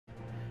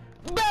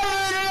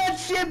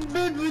ragazzi e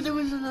benvenuti a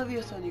questo nuovo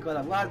video, sono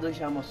Nicola. Guarda,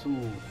 siamo su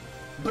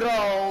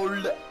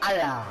Brawl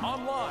alla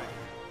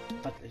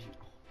Fateci.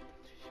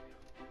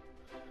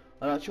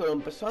 Allora ci vuole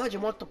un personaggio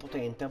molto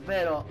potente,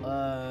 ovvero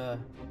non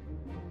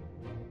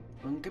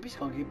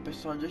capisco che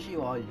personaggio ci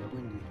voglio,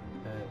 quindi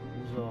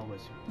uso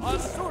questo.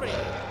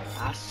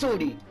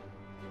 Assuri.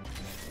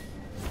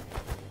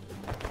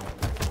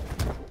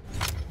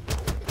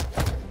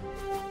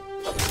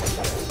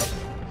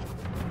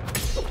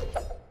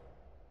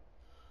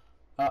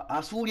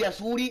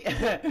 Asuri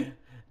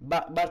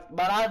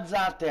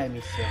Barazza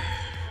Artemis.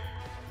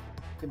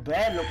 Che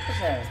bello,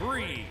 cos'è?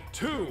 3,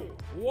 2,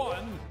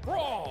 1,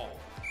 brawl!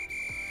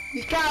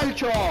 Il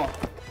calcio!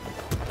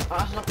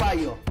 Ah, sono qua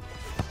io.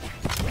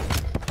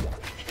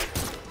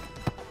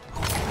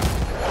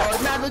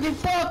 Tornado di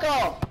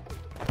fuoco!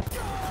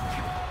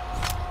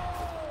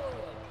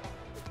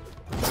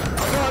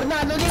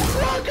 Tornado di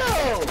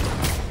fuoco!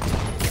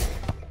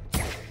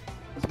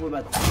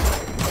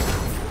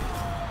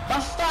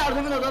 Bastardo,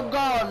 è venuto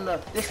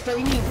gol! Testa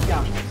di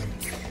minchia!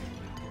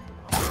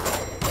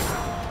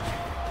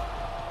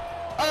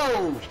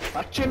 Oh!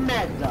 Faccia e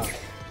mezza!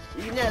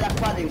 Nella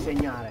qua devi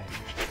segnare!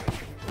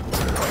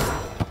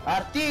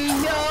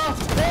 Artiglio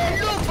del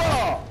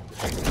lupo!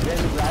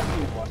 Del lupo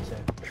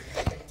forse!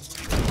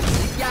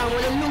 Richiamo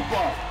del lupo!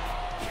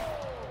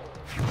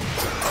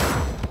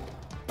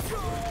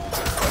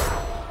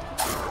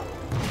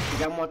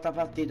 Giochiamo molta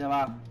partita,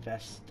 va!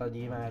 Festa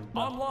di merda!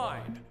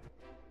 Online!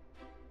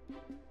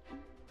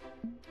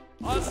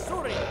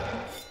 Assuri!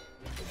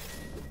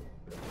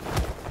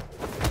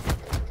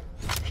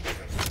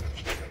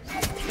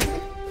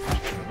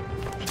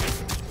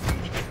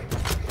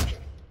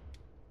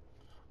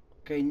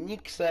 Ok,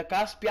 Nix,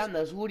 Caspian,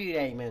 Asuri,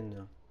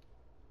 Rayman.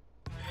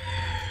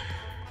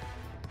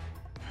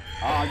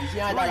 Oh,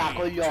 disegnata là,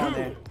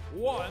 coglione. 2,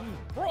 1,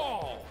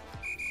 brawl!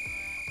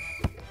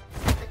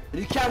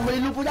 Richiamo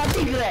il lupo da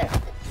tigre.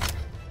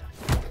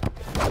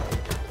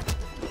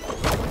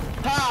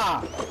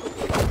 Ah!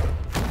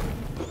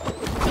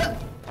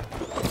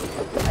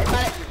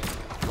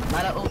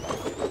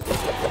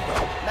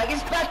 Ma che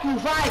spacco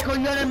fai,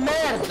 coglione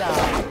merda!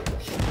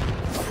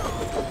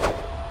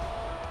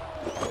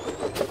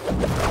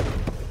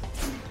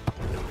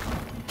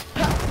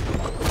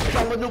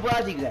 Richiamo il lupo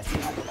da tigre!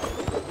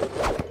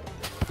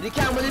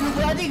 Richiamo il lupo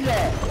da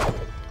tigre!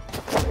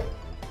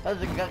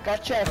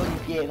 Cacciare con i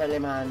piedi, con le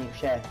mani,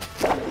 cioè.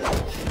 Sì,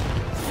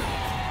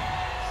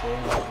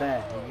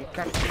 vabbè, che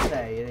cacchio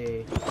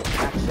sei?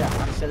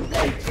 Axel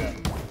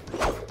Blade!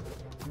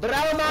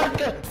 Bravo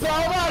Mark!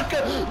 Bravo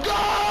Mark!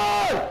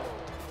 Gol!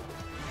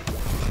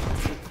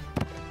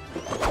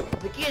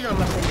 Perché non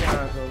mi ha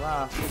segnato?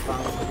 Va,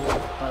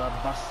 fa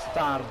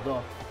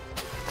bastardo!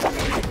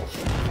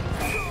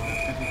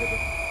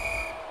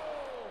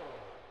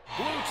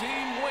 Blue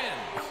team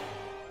wins!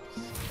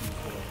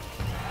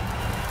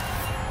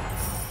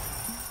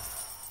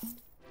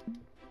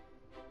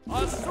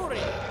 Assuri!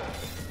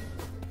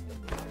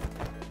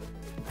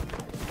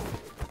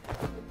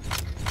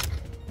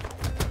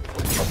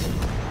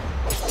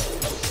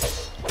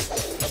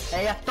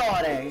 Ehi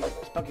attore!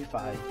 Che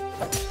fai?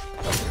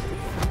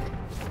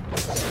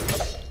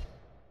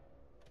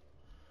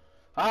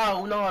 Ah,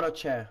 un oro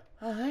c'è!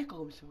 Ah, ecco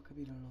come si può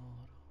capire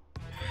l'oro!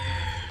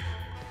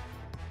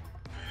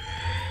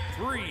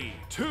 3,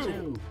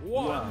 2,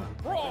 1,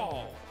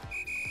 brawl!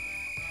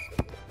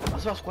 Ma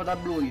sono squadra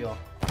blu io!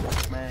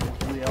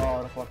 Blu e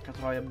oro, porca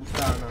troia,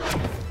 buttana!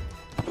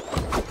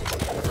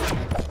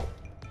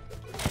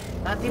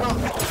 Un attimo!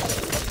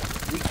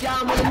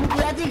 Richiamo il lupo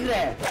da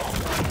tigre!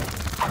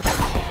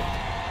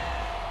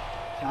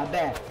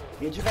 Vabbè,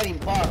 devi giocare in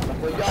porta,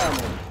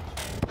 coglione!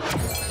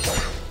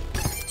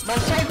 Ma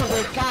sai cos'è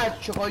il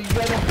calcio,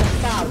 coglione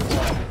bastardo?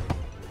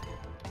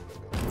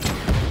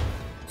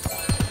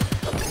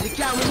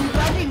 Richiamo il lupo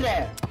da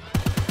tigre!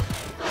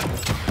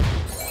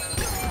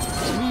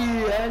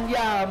 Sì,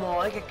 andiamo!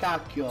 Che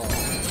cacchio!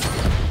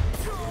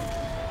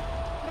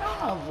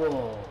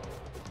 Bravo!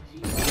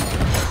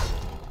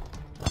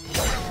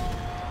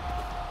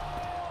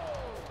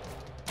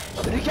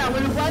 Richiamo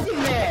il lupo da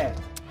tigre!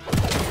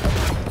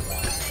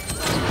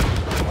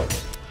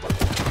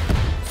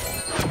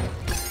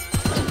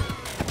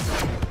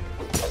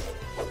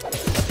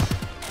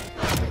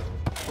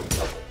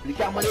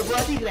 Richiamo il lupo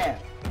da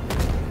tigre!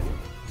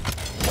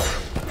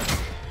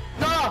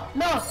 No!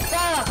 No!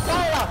 Falla!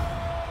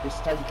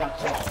 Testa di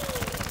cazzo!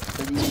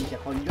 Testa di minchia,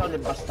 coglione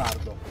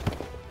bastardo!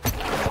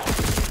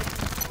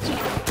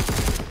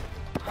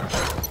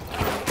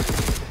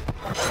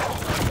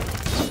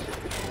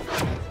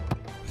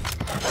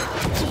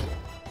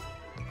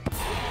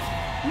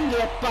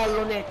 Che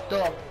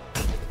pallonetto!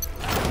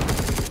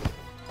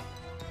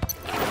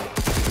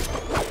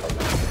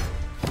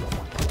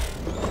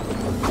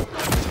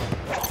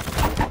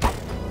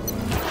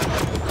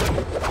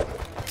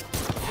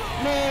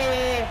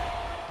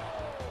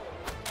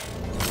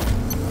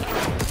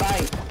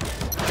 Vai!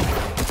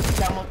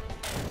 Siamo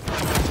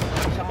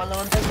al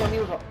 90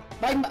 minuto!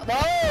 Vai! Oh!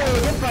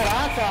 Che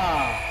parata!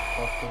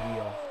 Porco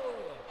Dio!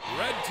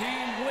 Red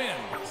team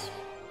wins!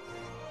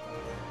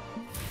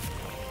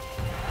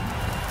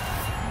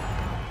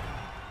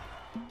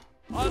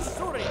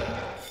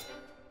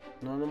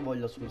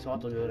 quello sul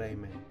salto di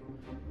Rayman.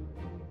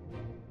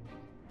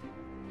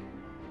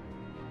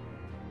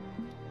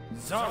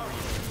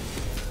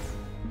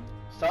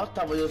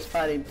 Stavolta voglio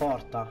sparare in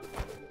porta.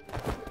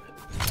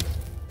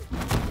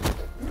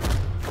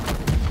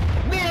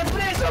 Mi hai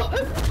preso!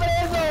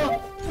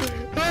 Preso!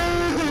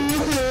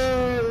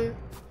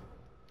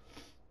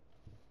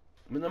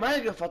 Meno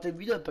male che ho fatto il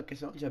video perché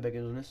sennò non ci avrebbe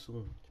creduto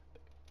nessuno.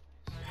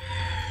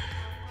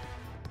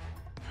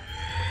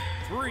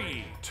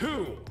 3,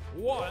 2,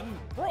 1,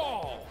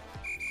 brawl!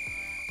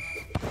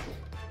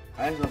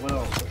 Adesso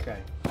quello,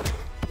 ok.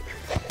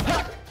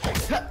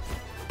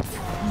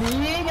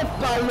 Che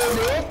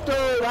pallonetto!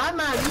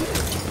 Mamma mia!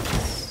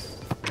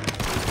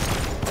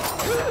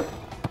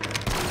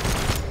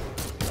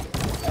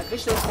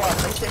 Questo è il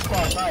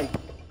forte, vai!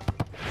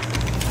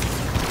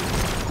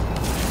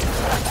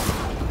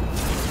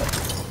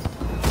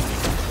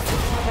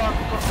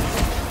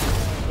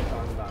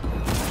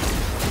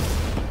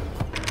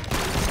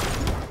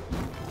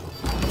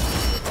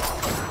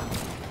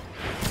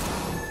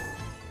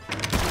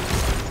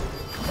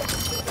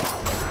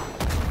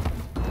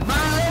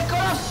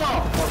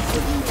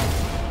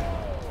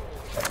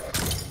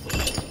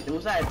 Devo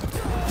usare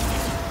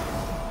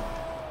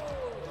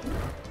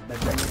bello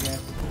che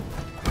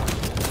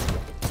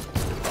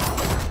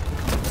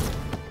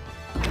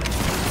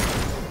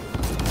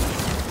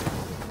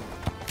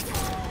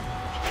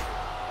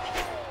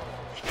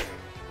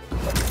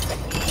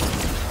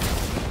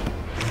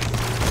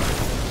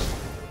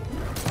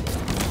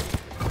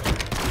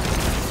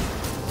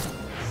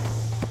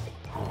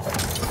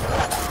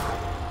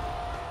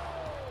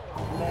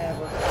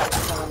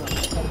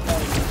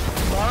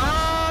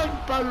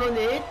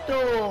pallonetto!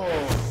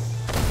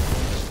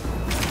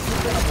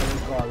 Che era per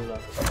il gol?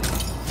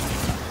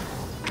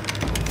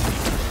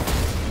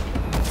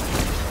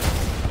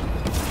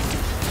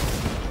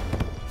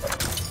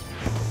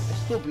 È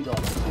stupido,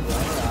 non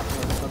era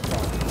questo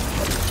gol.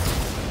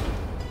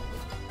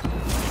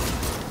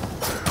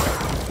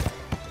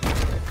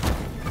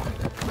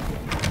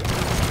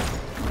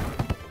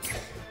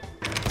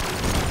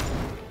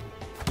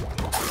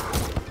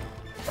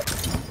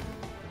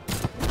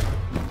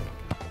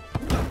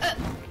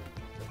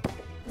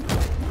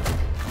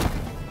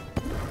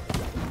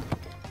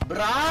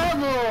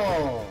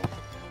 Bravo!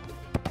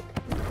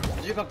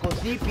 Gioca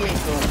così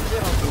Pietro,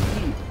 gioca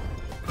così.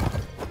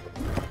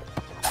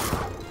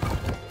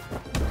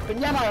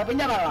 Prendiamola!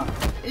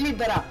 È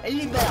libera!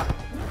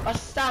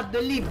 Bastardo,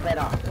 è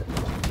libera!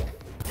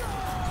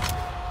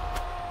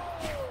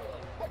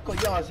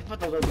 Coglione, si è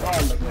fatto quel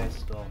gol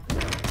questo.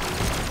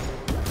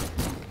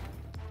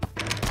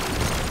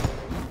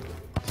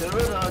 Se non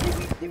lo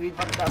devi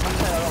passare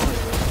la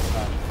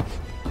roba.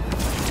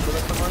 Dove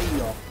sono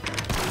io?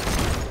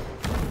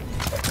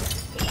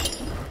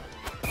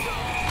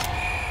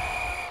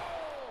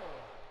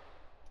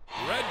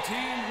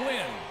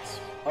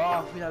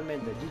 Oh,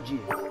 finalmente, GG.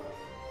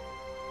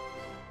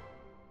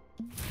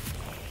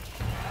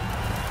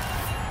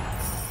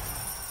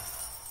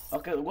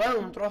 Ok, guarda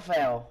un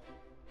trofeo.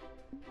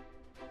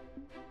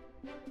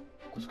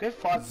 Questo che è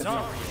forte del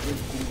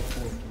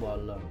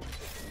football.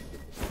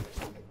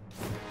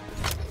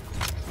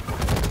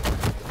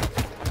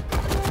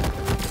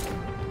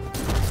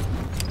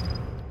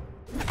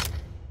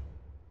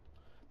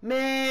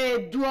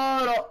 Me 2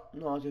 oro.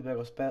 No, ti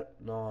prego, spero.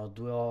 No,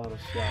 2 oro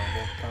siamo,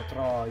 porca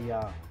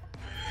troia.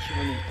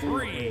 3,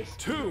 2,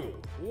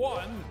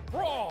 1,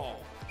 brawl!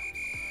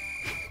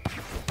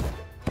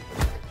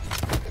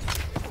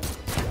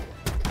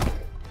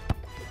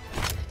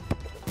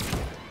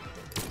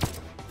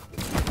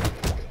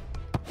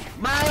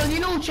 Mano di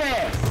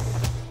luce!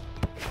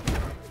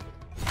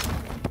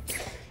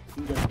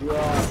 2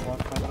 oro,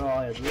 porca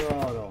troia, 2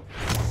 oro.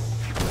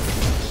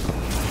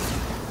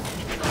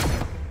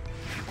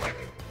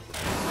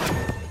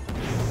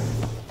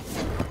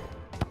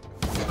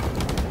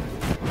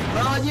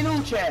 Di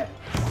luce!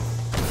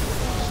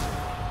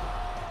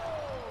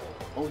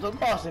 Ho avuto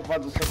cosa e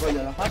fatto sto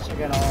coglione, la faccia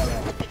che era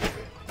oro.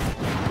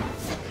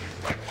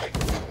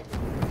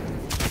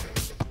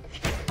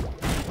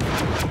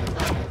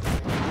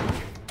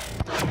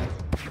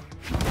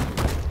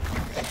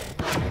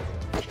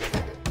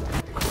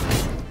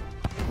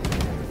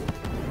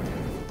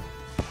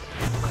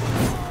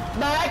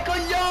 Ma è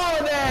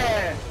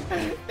coglione!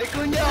 È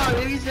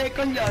coglione, mi sei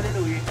coglione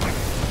lui!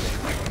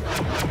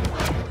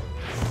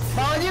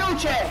 Mano di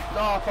luce!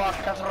 No,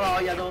 porca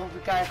troia, devo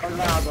ficcare col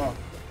lato.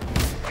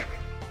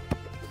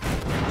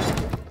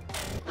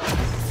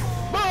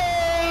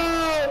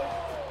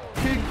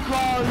 Che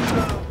gol!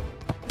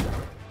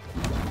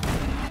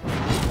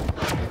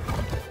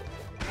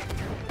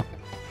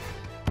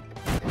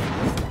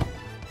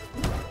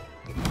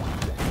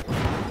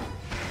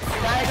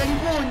 Dai, con i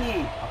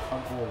pugni!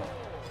 Affanculo.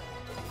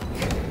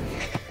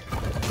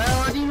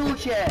 Mano di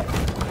luce!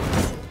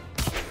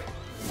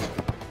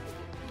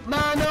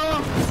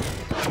 Mano!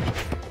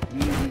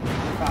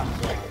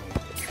 Cazzo!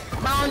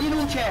 Mano di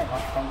luce!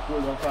 Vaffanculo,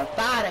 devo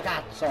trattare,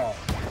 cazzo!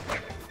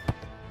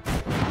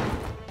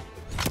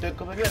 Il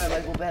come viene l'ha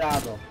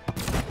recuperato!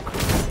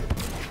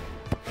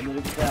 Hanno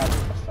recuperato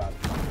il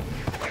passaggio.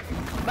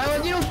 Ma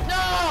non di luce!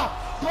 No!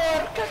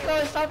 Porca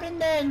cosa sta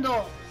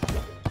prendendo!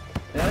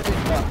 Veramente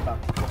in porta.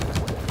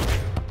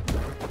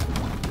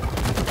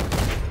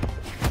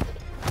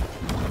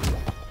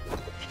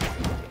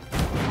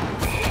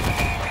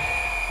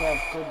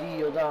 Porco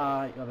dio,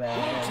 dai! Vabbè,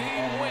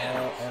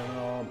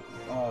 erano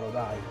oro,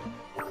 dai.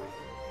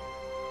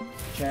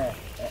 Cioè,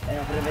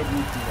 era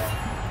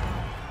prevedibile.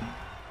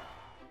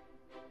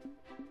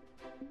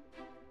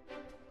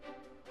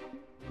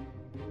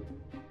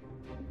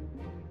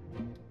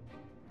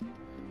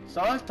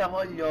 Stavolta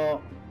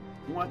voglio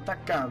un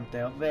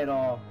attaccante,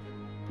 ovvero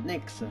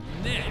Nix.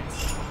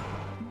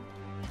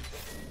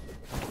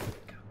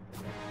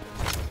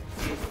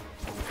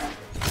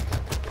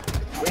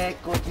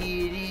 Ecco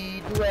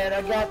tiri due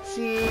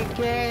ragazzi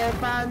che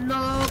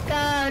fanno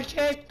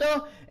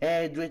calcetto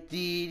e due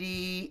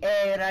tiri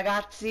e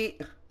ragazzi.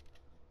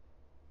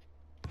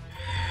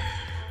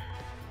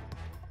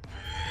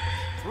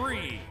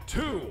 3,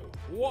 2,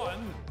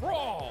 1,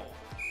 brawl!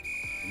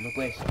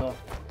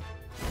 Questo.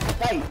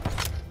 Dai!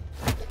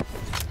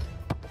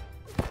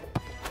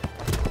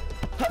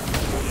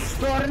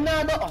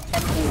 Tornado! Oh,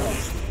 fanculo!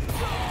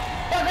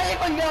 Guarda i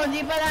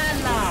coglioni,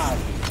 paralla!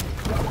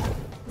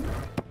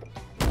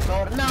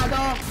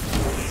 Tornado!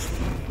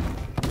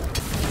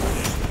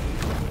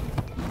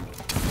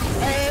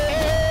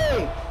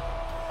 Ehi!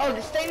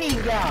 Oh, stai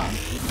minchia!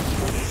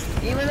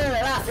 Devi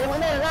andare là! Devo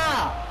andare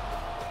là!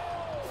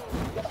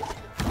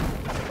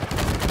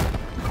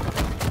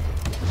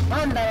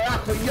 Mandala là,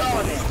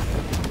 coglione!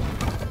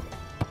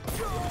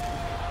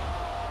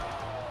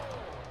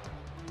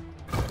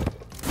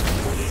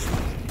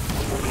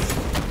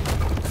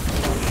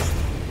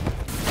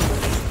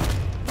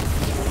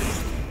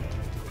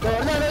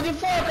 Tornado di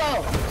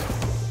fuoco!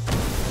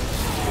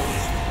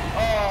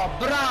 Oh,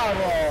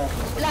 bravo!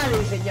 La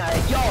devi segnare,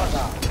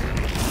 idiota!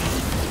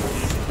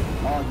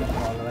 Oh, che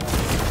collo,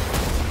 veramente.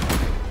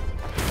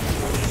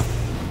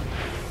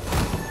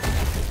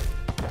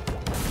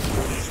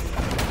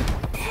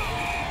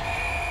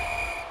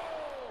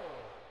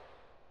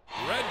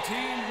 Red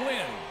team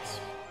wins.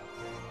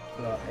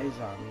 Allora,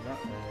 esamina.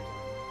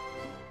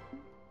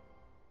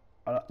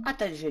 Allora, a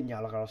te di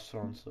segnalo, caro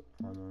stronzo.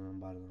 No, no, non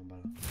vale, non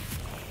vale.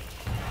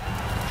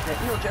 Cioè,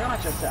 io non ce la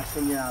faccio a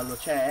segnalarlo,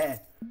 cioè,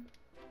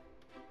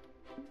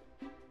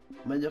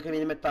 meglio che mi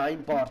rimetta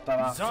in porta,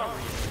 va.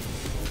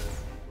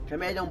 Cioè,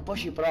 meglio un po'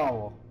 ci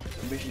provo,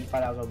 invece di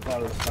fare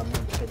autogol, sta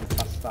minchia di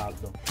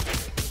bastardo.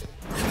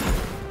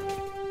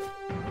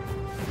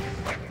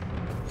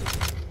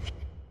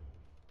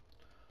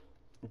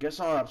 Che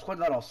sono la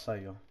squadra rossa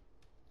io.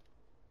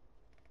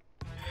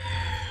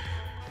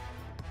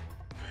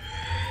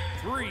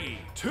 3,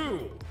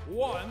 2,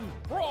 1,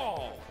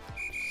 brawl!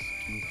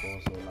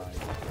 Schifoso, dai.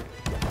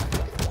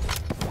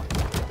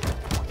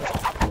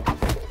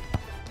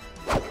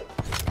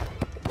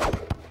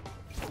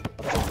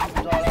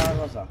 La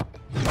cosa.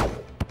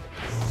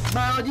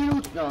 Mano di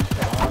luce. No, no,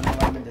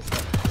 veramente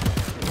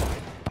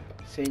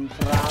se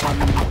entrava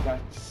mi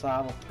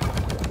incazzavo.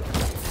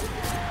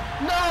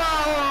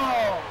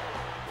 No!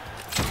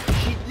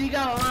 Ci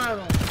digava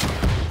mano.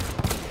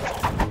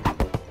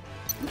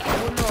 No,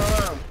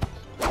 mano.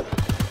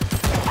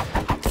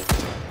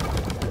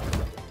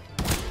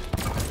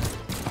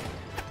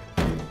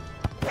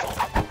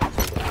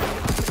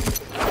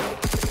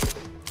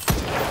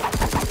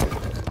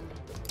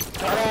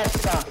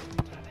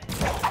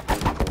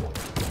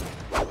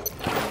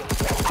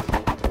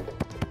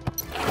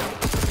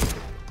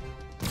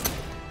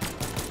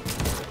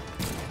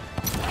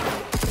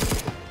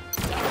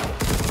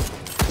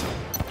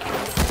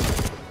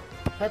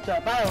 Faccio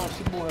la palla, non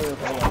si muove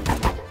però.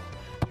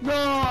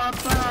 No, ha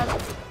parato.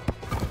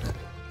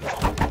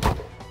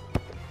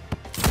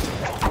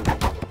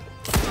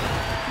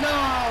 No,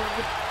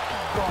 che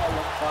gol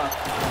ha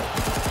fatto.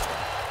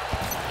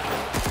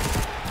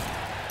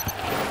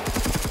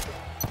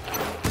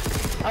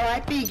 Allora,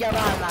 picchia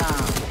palla.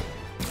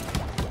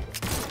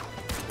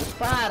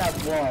 Spara a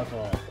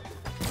vuoto.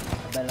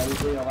 Bella di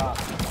io, va.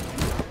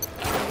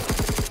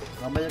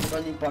 Ma meglio che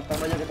non importa,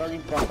 meglio che non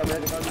importa,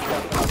 meglio che non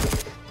importa.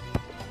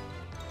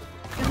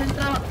 Che si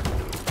entrava.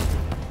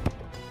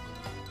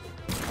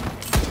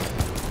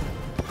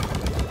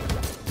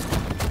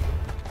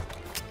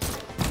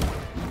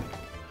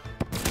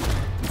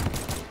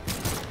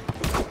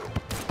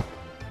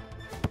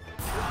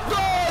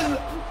 Gol!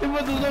 Mi è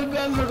fatto un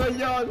gol,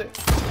 coglione!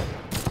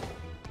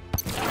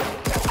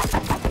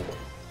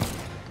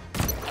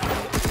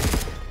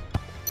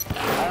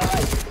 Allora,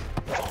 vai.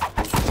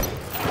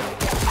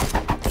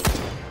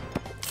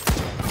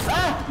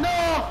 Ah,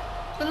 no!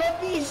 Non l'ho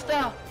vista!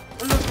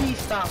 Non l'ho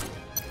vista!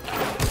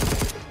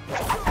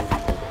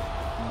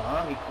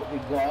 Ma che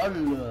gol!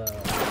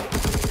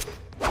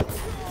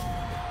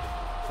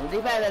 Non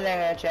devi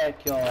perdere il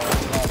cerchio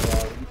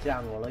proprio di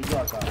triangolo,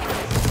 idiota!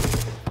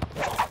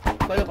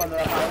 Quello quando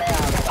la palla è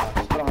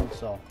alta,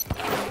 stronzo!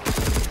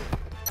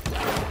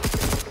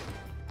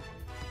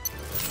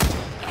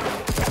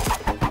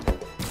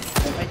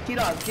 Fai il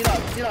tiro alto,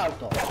 tiro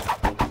alto!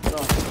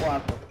 No, sto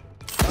quarto!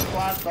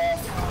 quarto.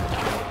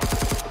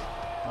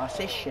 Ma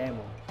sei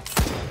scemo.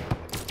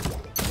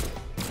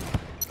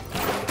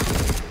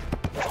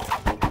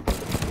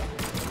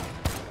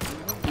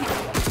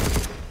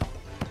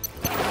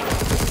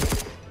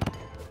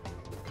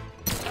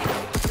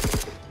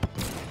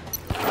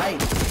 Vai.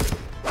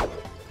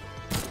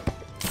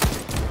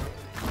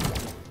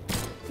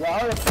 Wow,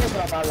 ho preso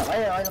la palla.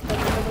 Vai, l'ho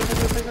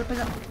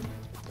presa.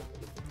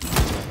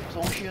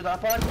 Sono uscito dalla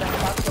porta e ho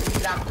fatto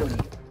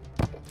miracoli.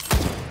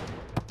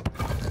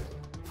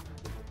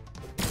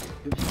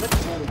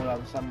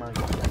 Con sta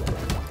macchina.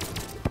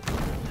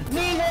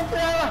 Mi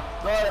entrava!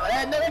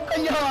 Non è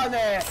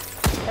coglione!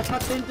 L'ho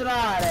fatto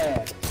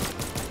entrare!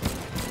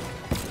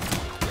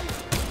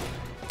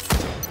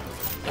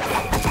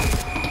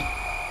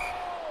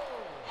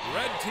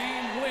 Red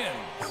team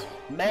wins.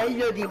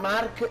 Meglio di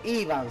Mark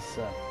Evans.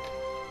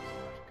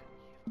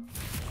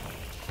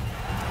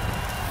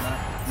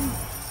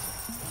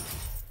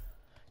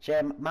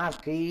 Cioè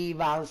Mark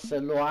Evans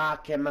lo ha,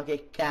 che ma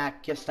che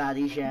cacchio sta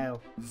dicendo?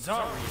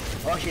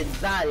 Oh, c'è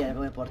Zaria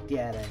come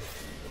portiere.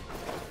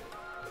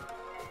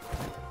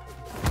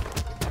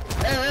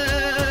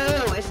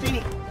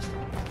 Questi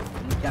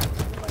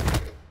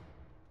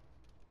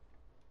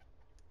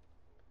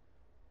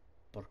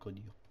porco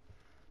dio.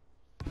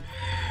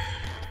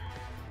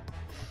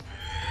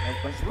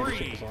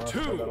 3,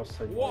 2,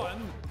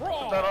 1, brawl.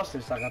 Tutta rossa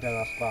mi sta capendo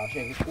la squadra,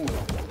 cioè che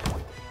culo.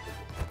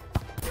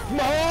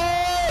 No,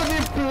 che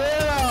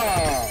pena!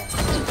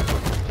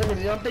 Cioè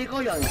mi rompe i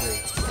coglioni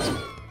qui.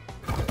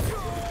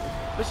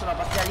 Questa è una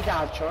partita di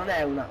calcio, non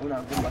è un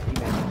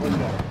combattimento,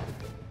 coglione.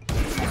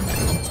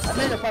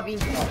 Almeno qua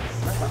vinto.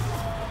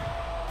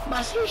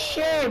 Ma sei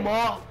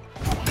scemo?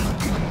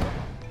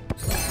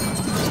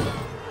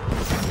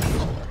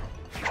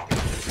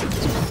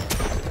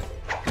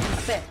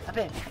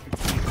 Aspetta.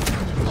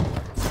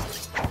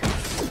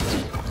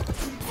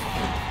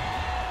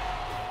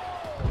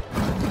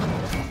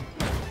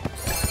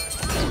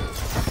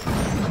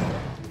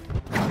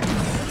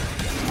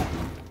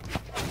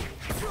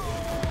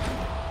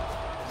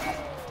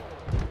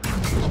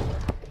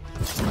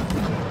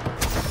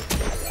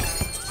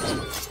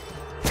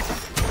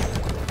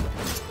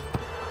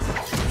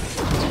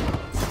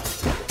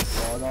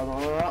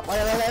 No.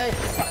 Vai.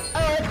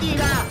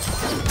 Tira!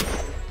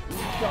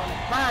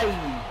 Vai!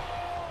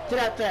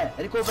 3-3,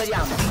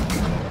 recuperiamo.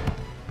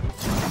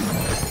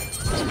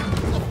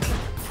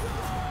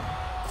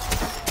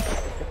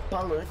 Che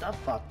pallone t'ha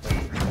fatto?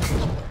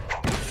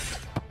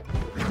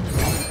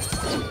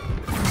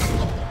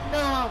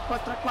 No,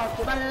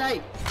 4-4,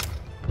 dai!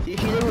 Si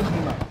decide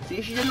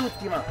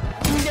l'ultima!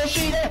 Si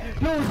decide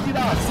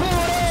l'ultima!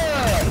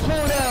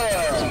 Pure!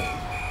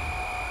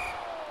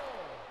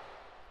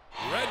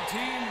 Red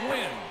team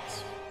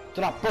wins.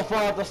 Troppo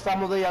forte sta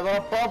motoria,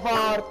 troppo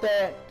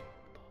forte,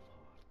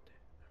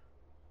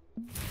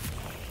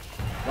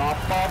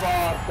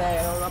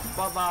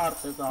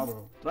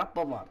 Samu,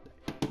 troppo forte.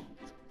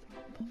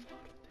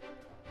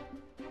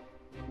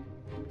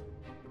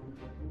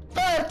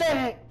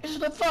 Forte! È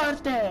stato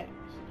forte!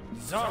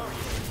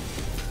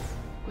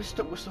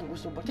 Questo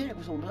portiere,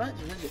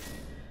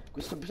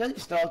 questo episodio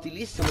sarà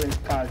utilissimo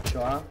nel calcio,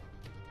 eh?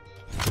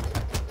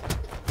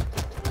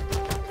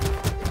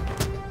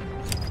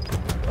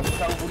 Lo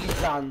stiamo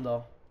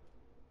bullizzando.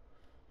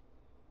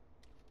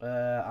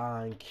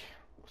 Anche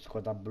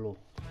squadra blu.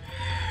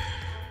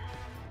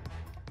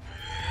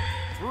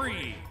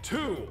 3,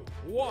 2,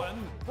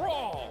 1,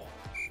 brawl.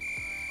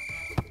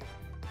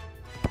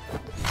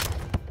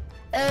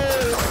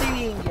 Si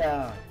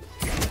minchia!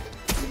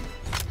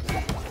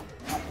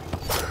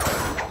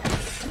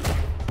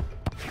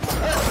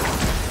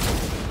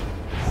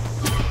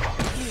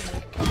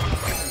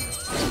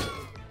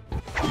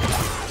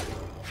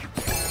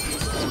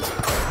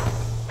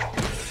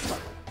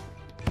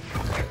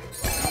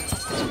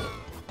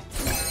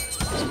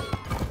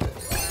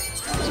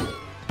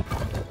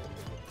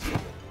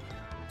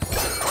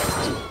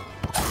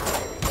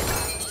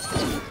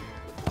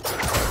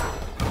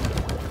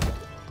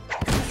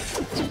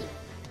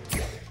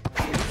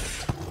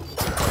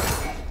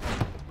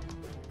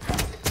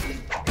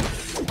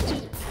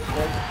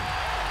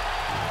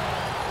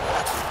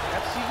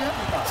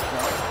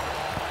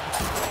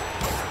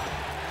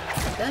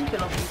 Anche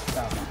l'ho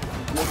vista,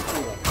 lo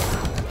giuro.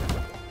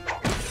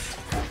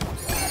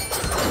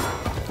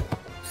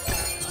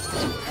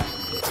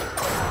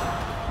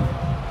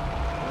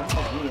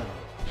 Mamma mia.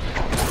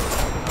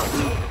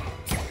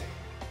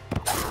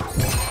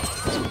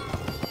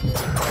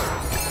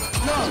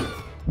 No!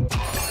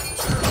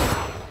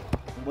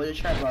 Non voglio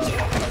cercare la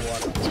porta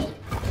vuota.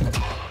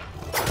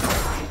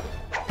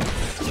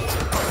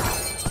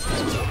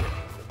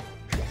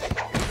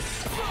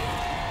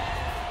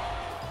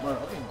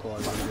 Guarda che gol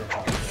abbiamo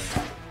fatto.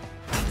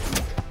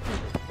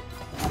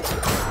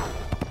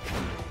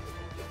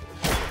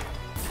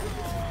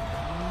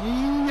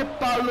 Che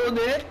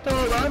pallonetto,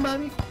 mamma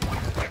mia.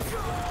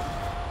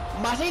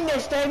 Ma se ne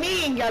stai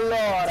minchia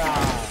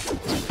allora!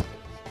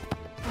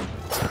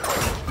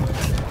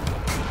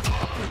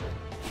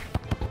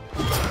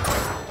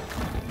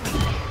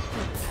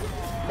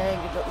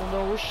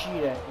 devo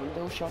uscire, non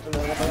devo uscire, non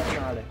devo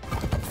madonnare.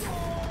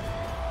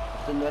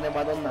 Non devo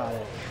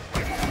madonnare.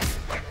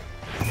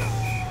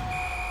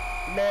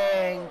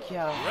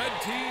 Minchia. Red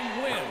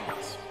team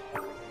wins.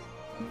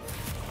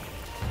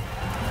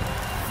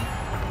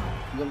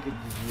 Non che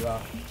gigi va.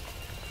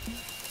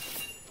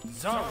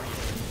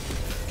 Zarya.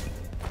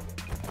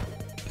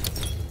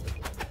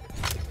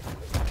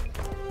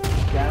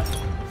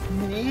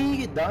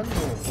 Che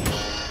danno.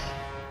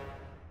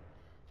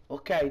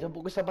 Ok,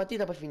 dopo questa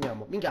partita poi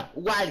finiamo. Minchia,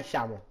 uguali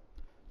siamo.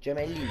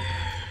 Gemellini.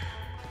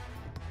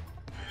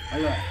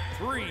 Allora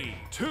 3,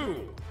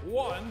 2,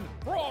 1,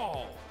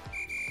 brawl.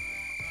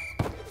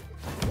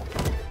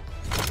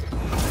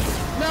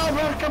 no,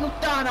 porca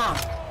puttana.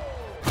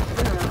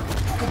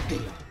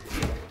 Oddio.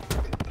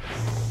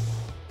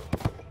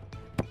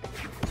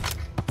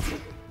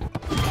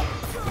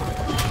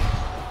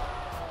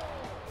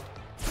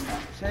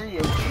 Sei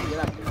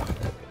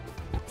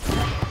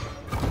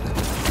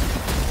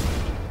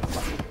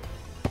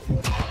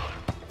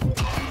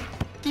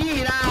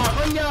tira,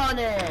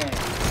 coglione!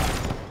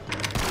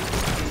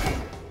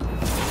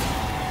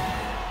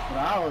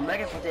 Bravo, non è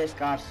che fate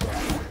scarso.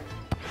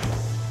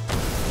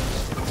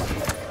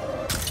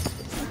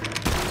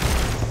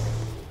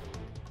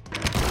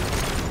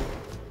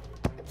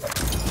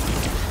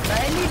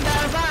 Dai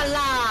libera la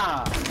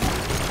palla!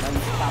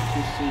 Non sta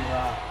più si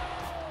va.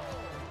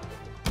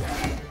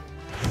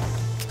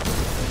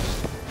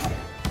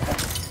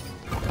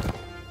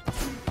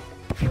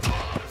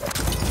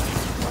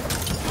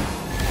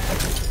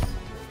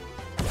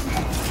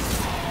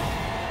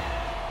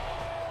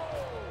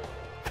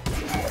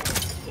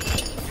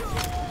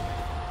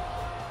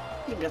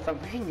 Sta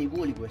facendo i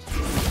culi questo.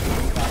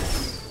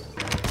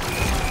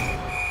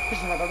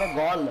 Questo mi ha dato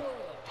gol.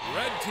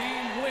 Red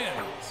team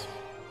wins.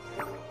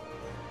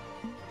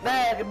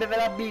 Beh, che beve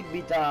la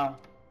bibita.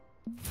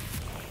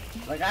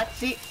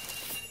 Ragazzi,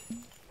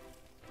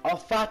 ho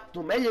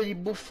fatto meglio di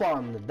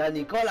Buffon da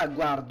Nicola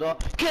Guardo.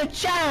 Che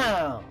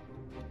ciao!